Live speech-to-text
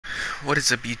What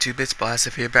is up YouTube, it's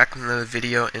Blastive here, back with another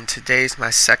video, and today's my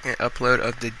second upload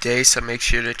of the day, so make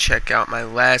sure to check out my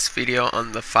last video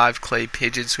on the 5 clay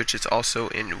pigeons, which is also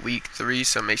in week 3,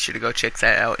 so make sure to go check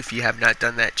that out if you have not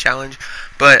done that challenge.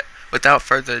 But without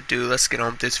further ado, let's get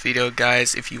on with this video,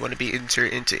 guys. If you want to be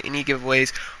entered into any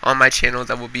giveaways on my channel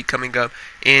that will be coming up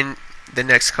in the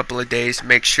next couple of days,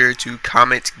 make sure to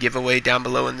comment giveaway down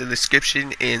below in the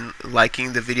description, and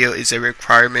liking the video is a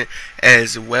requirement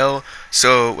as well.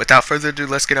 So without further ado,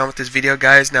 let's get on with this video,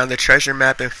 guys. Now the treasure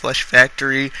map in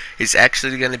SHAREfactory is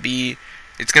actually going to be,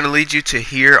 it's going to lead you to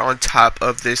here on top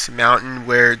of this mountain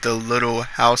where the little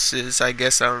house is. I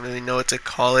guess I don't really know what to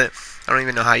call it. I don't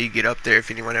even know how you get up there, if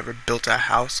anyone ever built a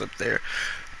house up there.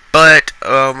 But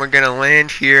we're going to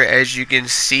land here. As you can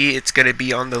see, it's going to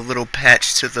be on the little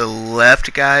patch to the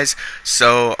left, guys.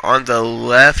 So on the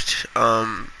left,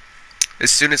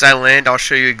 as soon as I land, I'll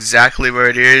show you exactly where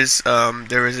it is.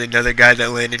 There was another guy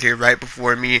that landed here right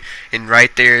before me, and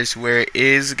right there is where it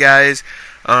is, guys.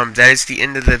 That is the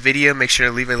end of the video. Make sure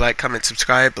to leave a like, comment,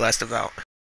 subscribe. Blast of out.